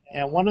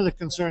 And one of the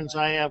concerns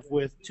I have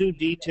with too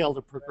detailed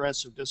a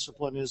progressive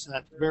discipline is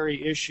that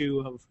very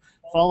issue of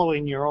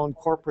following your own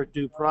corporate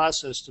due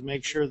process to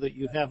make sure that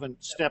you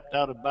haven't stepped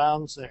out of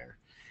bounds there.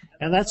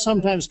 And that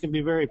sometimes can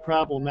be very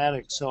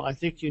problematic. So I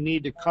think you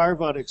need to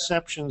carve out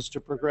exceptions to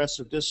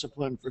progressive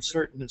discipline for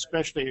certain,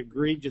 especially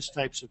egregious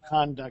types of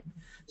conduct,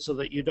 so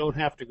that you don't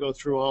have to go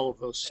through all of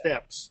those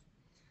steps,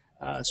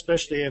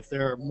 especially if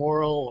there are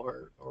moral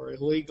or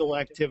illegal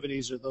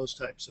activities or those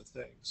types of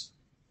things.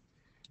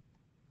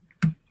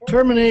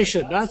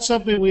 Termination, not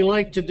something we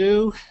like to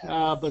do,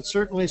 but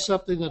certainly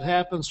something that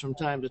happens from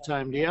time to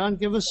time. Dion,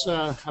 give us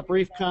a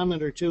brief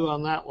comment or two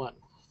on that one.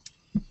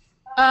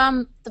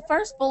 The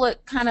first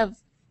bullet kind of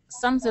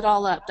sums it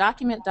all up.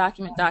 Document,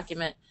 document,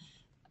 document.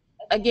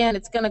 Again,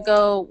 it's going to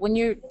go, when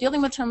you're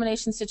dealing with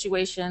termination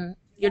situation,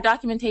 your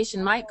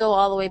documentation might go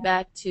all the way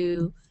back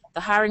to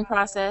the hiring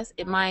process.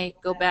 It might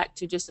go back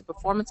to just a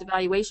performance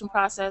evaluation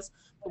process.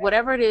 But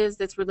whatever it is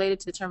that's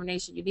related to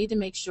termination, you need to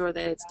make sure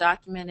that it's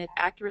documented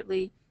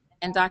accurately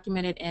and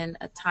documented in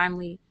a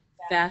timely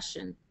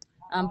fashion.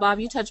 Bob,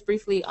 you touched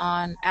briefly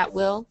on at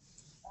will.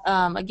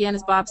 Again,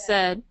 as Bob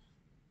said,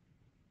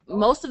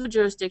 most of the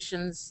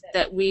jurisdictions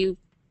that we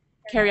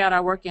carry out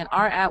our work in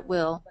are at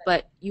will,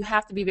 but you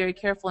have to be very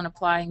careful in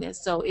applying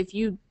this. So if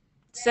you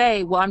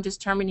say, well, I'm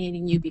just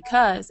terminating you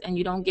because, and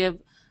you don't give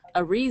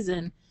a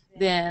reason,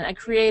 then a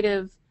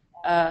creative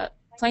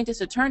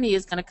plaintiff's attorney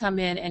is going to come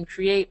in and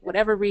create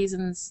whatever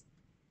reasons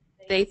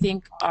they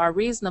think are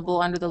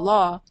reasonable under the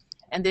law,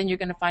 and then you're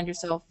going to find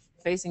yourself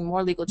facing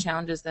more legal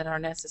challenges than are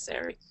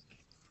necessary.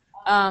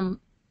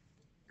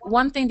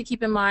 One thing to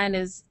keep in mind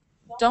is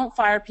don't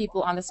fire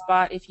people on the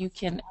spot if you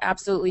can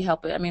absolutely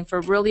help it. I mean, for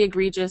really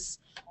egregious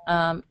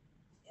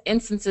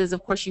instances,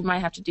 of course, you might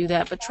have to do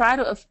that, but try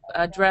to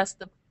address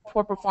the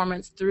poor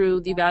performance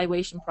through the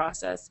evaluation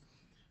process.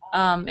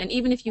 And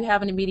even if you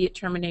have an immediate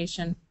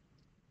termination,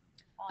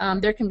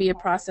 there can be a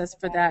process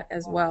for that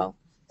as well.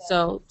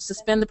 So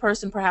suspend the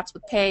person perhaps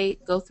with pay,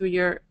 go through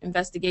your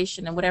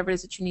investigation and whatever it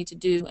is that you need to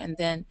do, and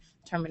then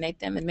terminate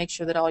them and make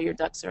sure that all your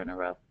ducks are in a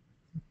row.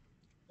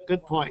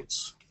 Good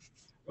points.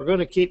 We're going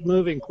to keep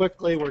moving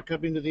quickly. We're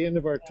coming to the end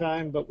of our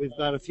time, but we've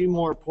got a few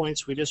more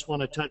points we just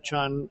want to touch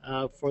on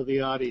for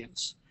the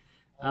audience.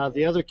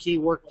 The other key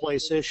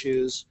workplace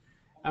issues.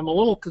 I'm a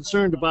little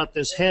concerned about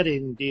this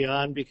heading,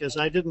 Dion, because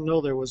I didn't know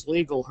there was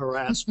legal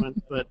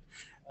harassment, but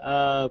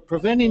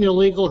preventing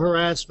illegal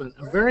harassment,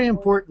 a very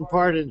important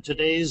part in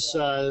today's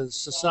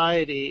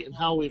society and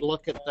how we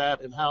look at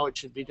that and how it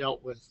should be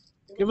dealt with.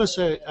 Give us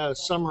a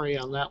summary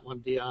on that one,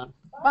 Dion.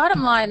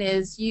 Bottom line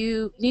is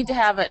you need to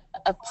have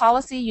a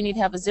policy, you need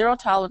to have a zero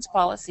tolerance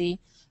policy,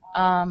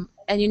 and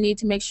you need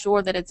to make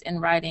sure that it's in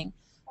writing.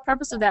 The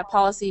purpose of that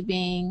policy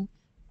being,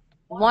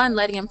 one,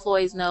 letting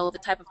employees know the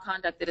type of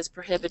conduct that is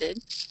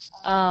prohibited.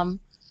 And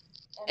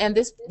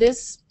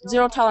this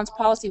zero tolerance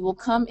policy will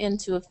come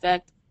into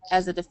effect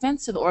as a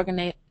defense to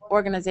the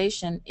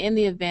organization in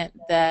the event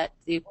that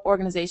the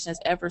organization is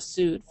ever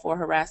sued for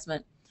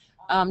harassment.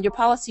 Your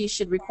policy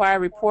should require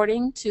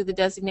reporting to the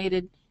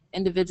designated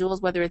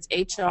individuals, whether it's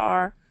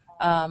HR,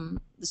 the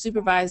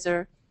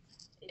supervisor.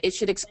 It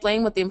should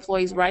explain what the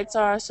employee's rights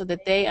are so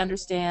that they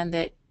understand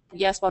that,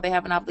 yes, while they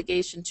have an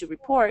obligation to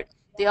report,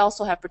 they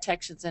also have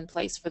protections in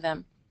place for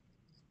them.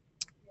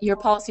 Your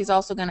policy is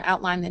also going to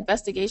outline the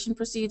investigation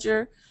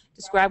procedure,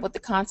 describe what the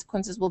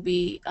consequences will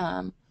be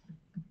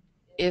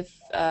if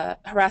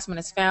harassment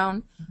is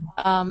found,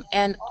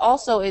 and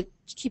also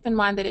keep in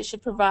mind that it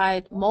should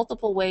provide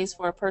multiple ways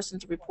for a person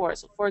to report.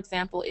 So, for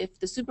example, if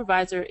the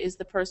supervisor is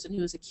the person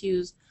who is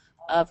accused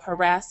of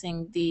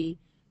harassing the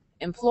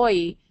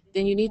employee,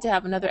 then you need to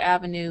have another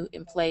avenue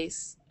in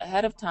place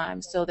ahead of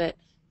time so that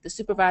the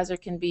supervisor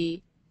can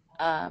be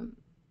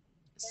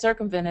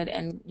circumvented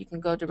and you can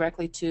go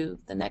directly to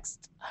the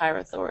next higher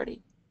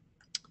authority.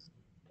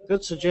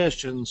 Good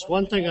suggestions.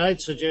 One thing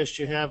I'd suggest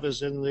you have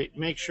is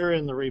make sure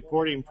in the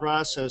reporting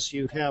process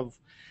you have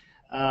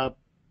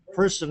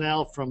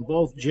personnel from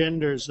both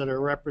genders that are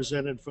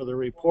represented for the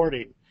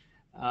reporting.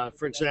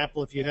 For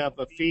example, if you have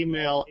a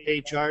female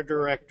HR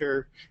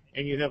director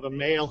and you have a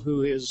male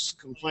who is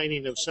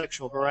complaining of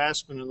sexual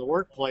harassment in the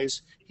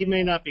workplace, he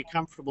may not be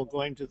comfortable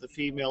going to the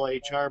female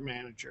HR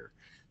manager.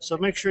 So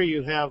make sure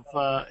you have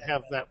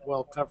that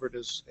well covered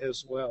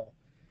as well.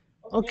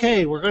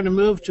 Okay, we're going to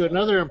move to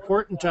another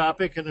important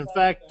topic, and in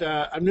fact,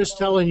 I'm just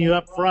telling you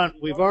up front,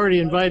 we've already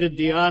invited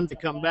Dion to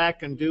come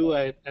back and do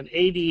an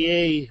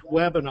ADA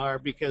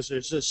webinar because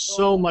there's just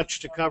so much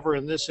to cover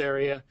in this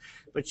area,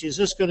 but she's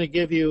just going to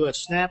give you a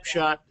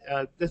snapshot.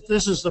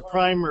 This is the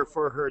primer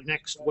for her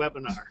next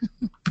webinar.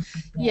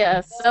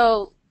 Yeah,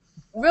 so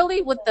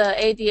really with the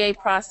ADA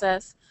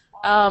process,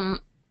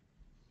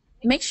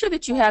 make sure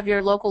that you have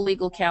your local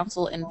legal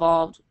counsel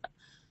involved.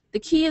 The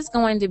key is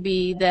going to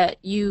be that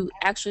you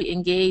actually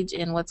engage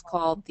in what's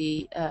called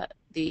the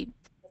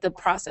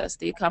process,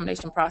 the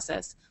accommodation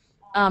process.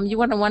 You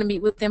want to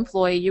meet with the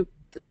employee. You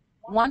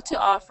want to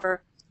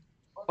offer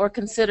or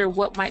consider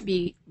what might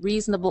be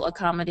reasonable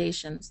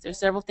accommodations. There's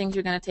several things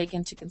you're going to take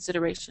into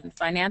consideration: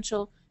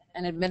 financial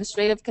and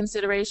administrative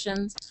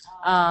considerations.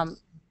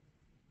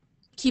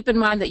 Keep in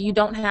mind that you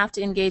don't have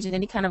to engage in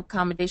any kind of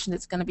accommodation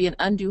that's going to be an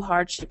undue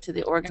hardship to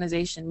the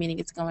organization, meaning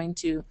it's going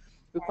to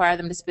require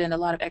them to spend a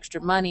lot of extra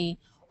money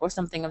or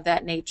something of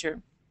that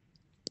nature.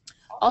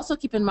 Also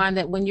keep in mind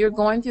that when you're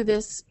going through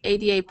this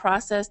ADA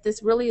process,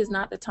 this really is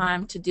not the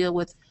time to deal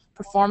with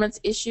performance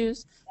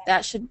issues.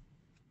 That should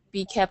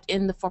be kept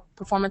in the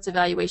performance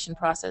evaluation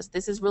process.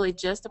 This is really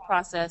just a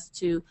process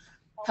to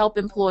help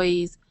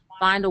employees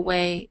find a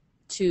way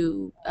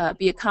to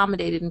be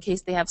accommodated in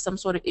case they have some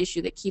sort of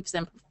issue that keeps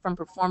them from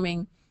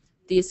performing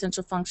the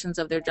essential functions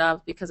of their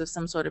job because of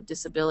some sort of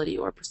disability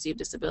or perceived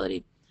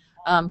disability.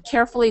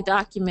 Carefully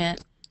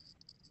document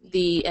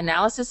the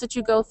analysis that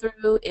you go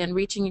through in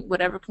reaching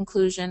whatever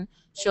conclusion.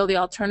 Show the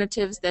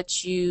alternatives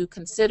that you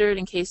considered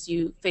in case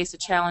you face a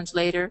challenge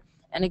later.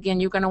 And again,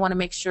 you're going to want to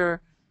make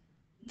sure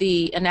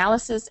the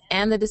analysis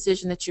and the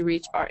decision that you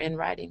reach are in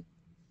writing.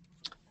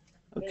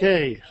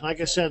 Okay, like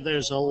I said,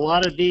 there's a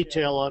lot of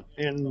detail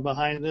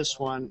behind this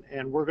one,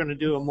 and we're going to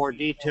do a more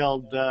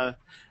detailed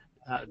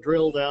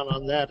drill down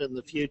on that in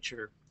the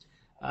future.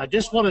 I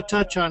just want to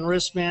touch on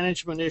risk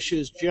management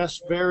issues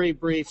just very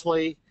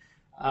briefly.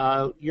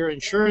 Your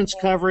insurance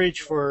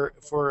coverage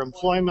for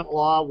employment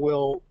law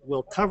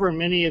will cover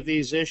many of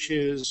these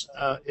issues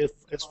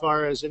as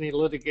far as any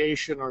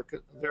litigation or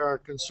there are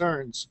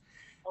concerns.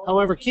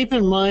 However, keep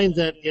in mind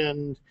that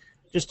in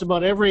just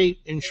about every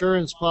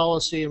insurance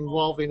policy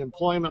involving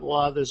employment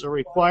law, there's a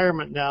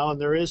requirement now, and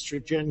there is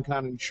through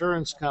GenCon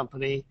Insurance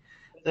Company,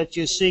 that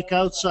you seek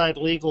outside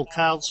legal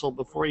counsel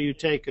before you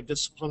take a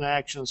discipline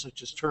action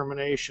such as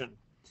termination.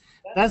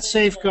 That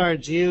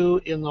safeguards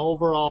you in the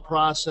overall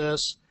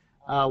process.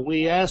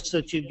 We ask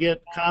that you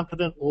get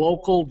competent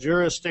local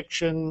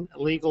jurisdiction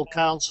legal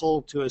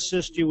counsel to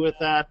assist you with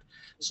that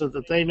so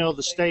that they know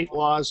the state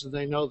laws and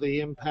they know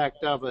the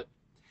impact of it.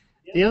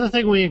 The other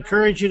thing we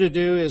encourage you to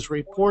do is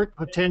report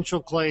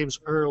potential claims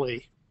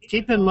early.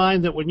 Keep in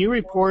mind that when you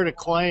report a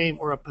claim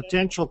or a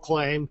potential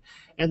claim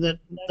and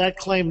that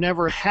claim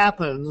never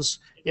happens,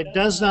 it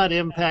does not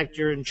impact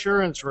your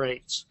insurance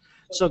rates.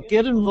 So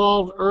get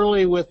involved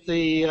early with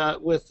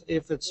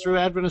if it's through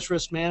Adventist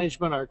Risk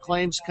Management, our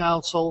claims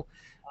counsel.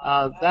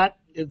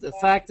 The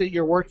fact that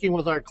you're working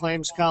with our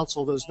claims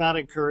counsel does not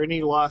incur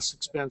any loss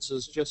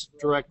expenses just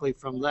directly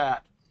from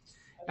that.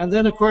 And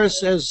then, of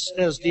course,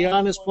 as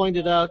Dion has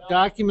pointed out,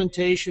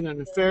 documentation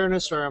and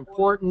fairness are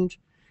important,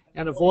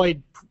 and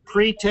avoid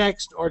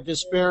pretext or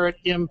disparate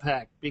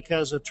impact,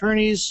 because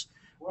attorneys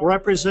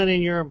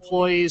representing your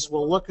employees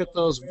will look at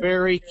those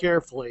very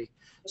carefully.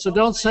 So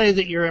don't say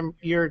that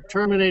you're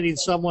terminating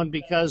someone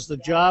because the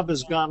job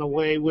has gone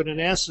away, when in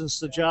essence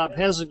the job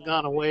hasn't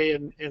gone away,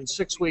 and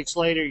 6 weeks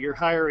later you're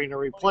hiring a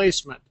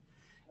replacement.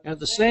 At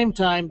the same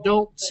time,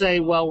 don't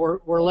say, well,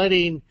 we're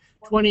letting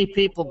 20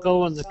 people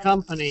go in the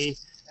company,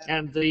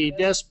 and the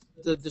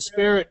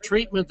disparate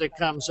treatment that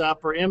comes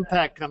up or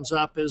impact comes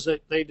up is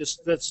that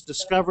that's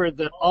discovered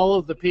that all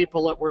of the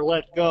people that were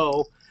let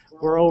go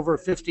were over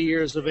 50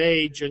 years of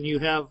age, and you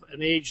have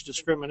an age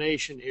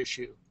discrimination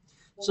issue.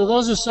 So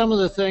those are some of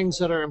the things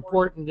that are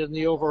important in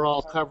the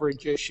overall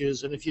coverage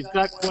issues. And if you've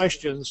got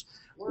questions,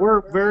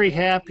 we're very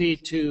happy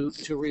to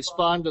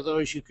respond to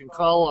those. You can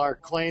call our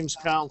claims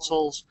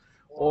counsels,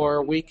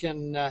 or we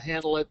can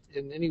handle it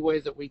in any way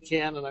that we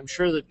can. And I'm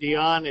sure that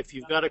Dion, if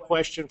you've got a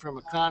question from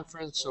a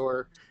conference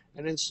or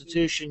an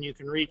institution, you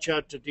can reach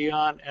out to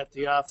Dion at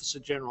the Office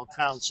of General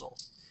Counsel.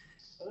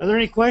 Are there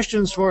any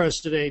questions for us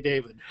today,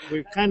 David?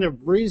 We're kind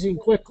of breezing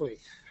quickly.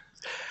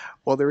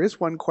 Well, there is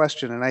one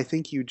question, and I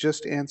think you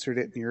just answered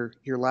it in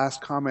your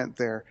last comment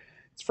there.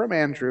 It's from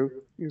Andrew,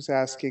 who's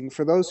asking,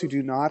 for those who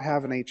do not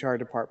have an HR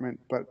department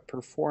but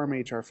perform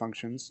HR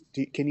functions,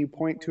 can you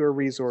point to a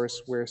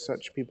resource where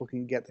such people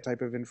can get the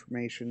type of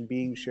information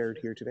being shared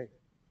here today?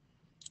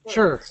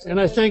 Sure, and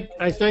I think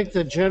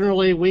that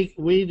generally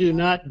we do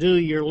not do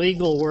your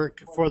legal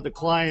work for the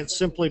client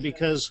simply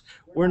because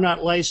we're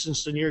not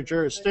licensed in your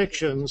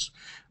jurisdictions.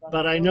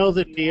 But I know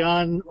that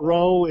Dion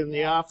Rowe in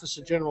the Office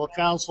of General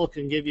Counsel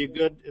can give you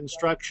good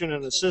instruction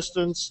and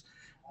assistance.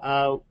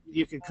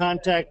 You can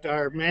contact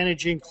our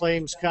managing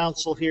claims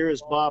counsel here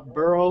is Bob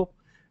Burrow,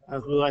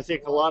 who I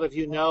think a lot of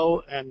you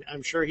know, and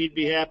I'm sure he'd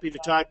be happy to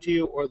talk to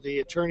you, or the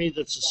attorney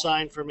that's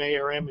assigned from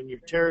ARM in your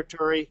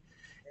territory.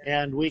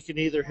 And we can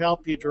either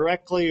help you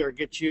directly or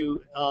get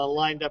you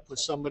lined up with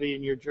somebody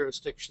in your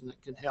jurisdiction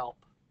that can help.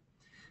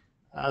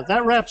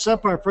 That wraps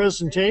up our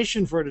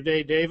presentation for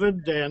today,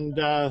 David,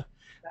 and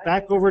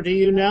back over to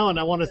you now. And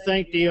I want to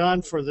thank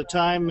Dion for the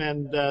time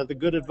and the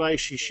good advice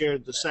she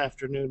shared this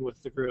afternoon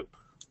with the group.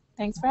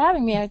 Thanks for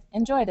having me. I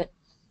enjoyed it.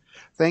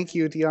 Thank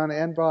you, Dion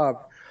and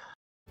Bob.